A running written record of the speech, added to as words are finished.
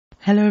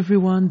Hello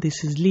everyone,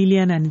 this is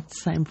Lillian and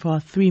it's time for our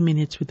 3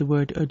 minutes with the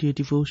word audio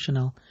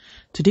devotional.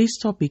 Today's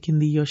topic in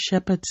the Your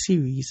Shepherd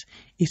series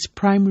is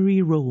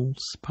Primary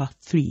Roles Part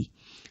 3,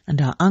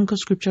 and our anchor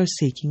scripture is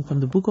taken from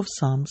the book of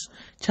Psalms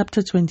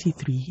chapter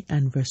 23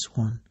 and verse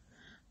 1.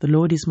 The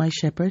Lord is my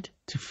shepherd,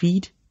 to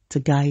feed, to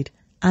guide,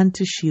 and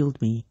to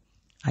shield me.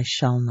 I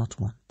shall not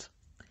want.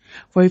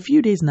 For a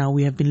few days now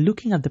we have been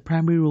looking at the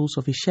primary roles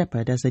of a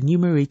shepherd as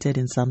enumerated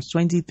in Psalms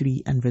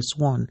 23 and verse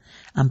 1,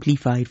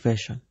 Amplified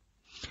Version.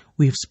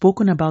 We have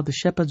spoken about the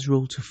shepherd's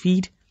role to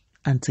feed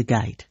and to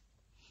guide.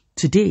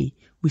 Today,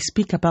 we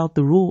speak about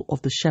the role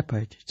of the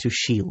shepherd to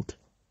shield.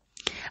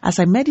 As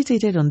I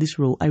meditated on this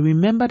role, I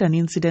remembered an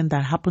incident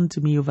that happened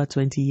to me over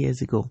 20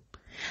 years ago.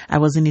 I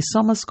was in a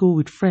summer school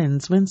with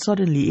friends when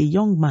suddenly a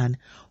young man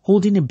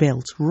holding a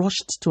belt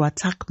rushed to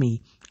attack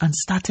me and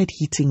started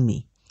hitting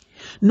me.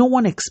 No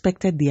one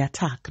expected the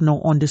attack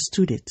nor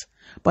understood it,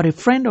 but a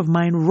friend of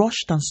mine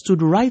rushed and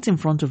stood right in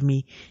front of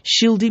me,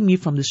 shielding me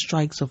from the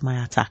strikes of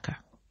my attacker.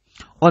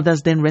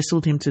 Others then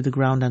wrestled him to the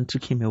ground and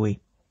took him away.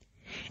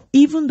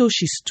 Even though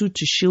she stood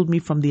to shield me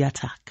from the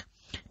attack,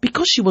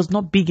 because she was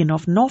not big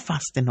enough nor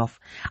fast enough,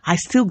 I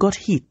still got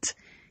hit,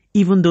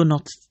 even though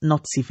not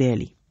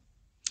severely.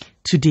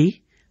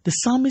 Today, the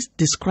psalmist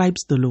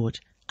describes the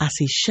Lord as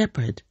a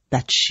shepherd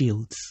that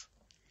shields.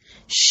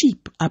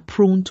 Sheep are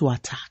prone to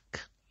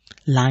attack.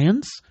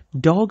 Lions,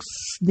 dogs,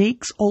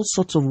 snakes, all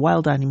sorts of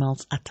wild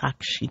animals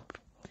attack sheep.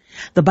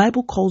 The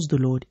Bible calls the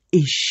Lord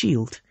a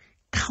shield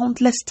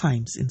countless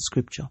times in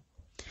Scripture.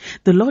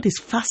 The Lord is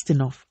fast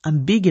enough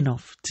and big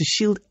enough to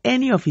shield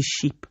any of his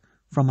sheep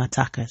from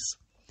attackers.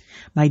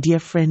 My dear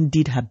friend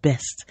did her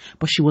best,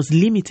 but she was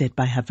limited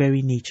by her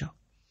very nature.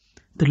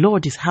 The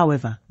Lord is,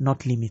 however,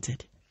 not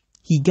limited.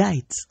 He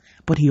guides,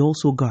 but he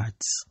also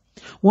guards.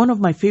 One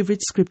of my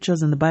favorite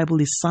scriptures in the Bible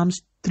is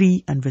Psalms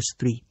 3 and verse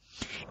 3.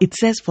 It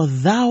says, "For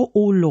thou, O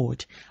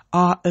Lord,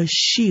 art a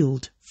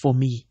shield for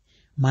me,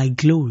 my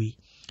glory,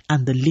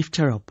 and the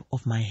lifter up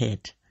of my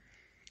head."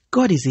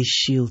 God is a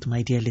shield,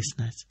 my dear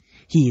listeners.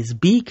 He is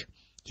big,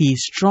 he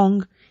is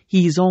strong,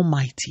 he is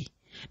almighty.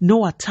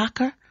 No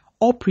attacker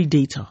or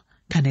predator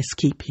can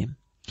escape him.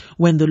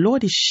 When the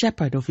Lord is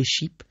shepherd of a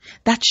sheep,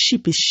 that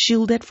sheep is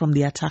shielded from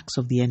the attacks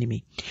of the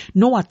enemy.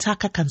 No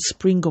attacker can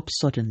spring up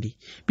suddenly.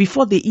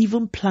 Before they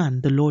even plan,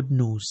 the Lord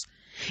knows.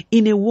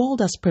 In a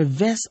world as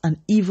perverse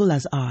and evil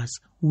as ours,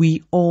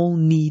 we all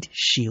need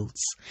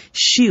shields.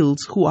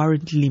 Shields who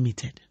aren't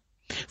limited.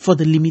 For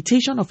the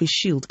limitation of a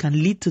shield can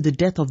lead to the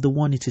death of the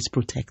one it is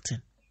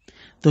protecting.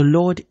 The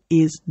Lord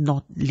is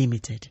not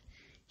limited.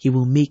 He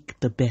will make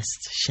the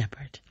best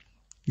shepherd.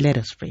 Let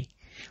us pray.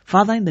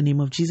 Father, in the name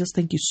of Jesus,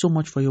 thank you so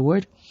much for your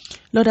word.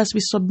 Lord, as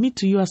we submit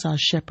to you as our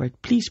shepherd,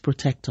 please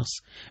protect us.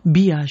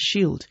 Be our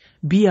shield.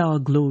 Be our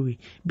glory.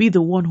 Be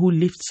the one who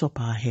lifts up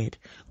our head.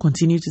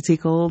 Continue to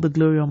take all the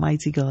glory,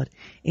 Almighty God.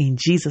 In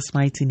Jesus'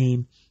 mighty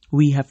name,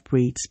 we have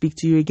prayed. Speak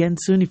to you again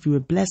soon. If you were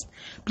blessed,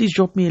 please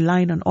drop me a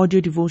line on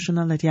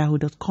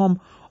audiodevotional@yahoo.com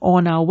or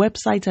on our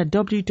website at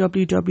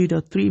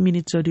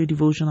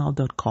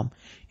www.3minutesaudiodevotional.com.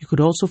 You could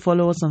also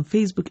follow us on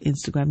Facebook,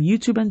 Instagram,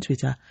 YouTube, and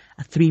Twitter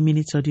at 3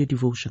 Minutes Audio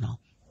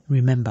Devotional.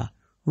 Remember,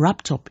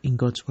 wrapped up in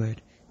God's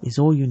Word is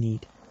all you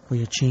need for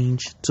your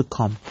change to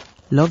come.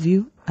 Love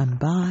you and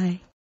bye.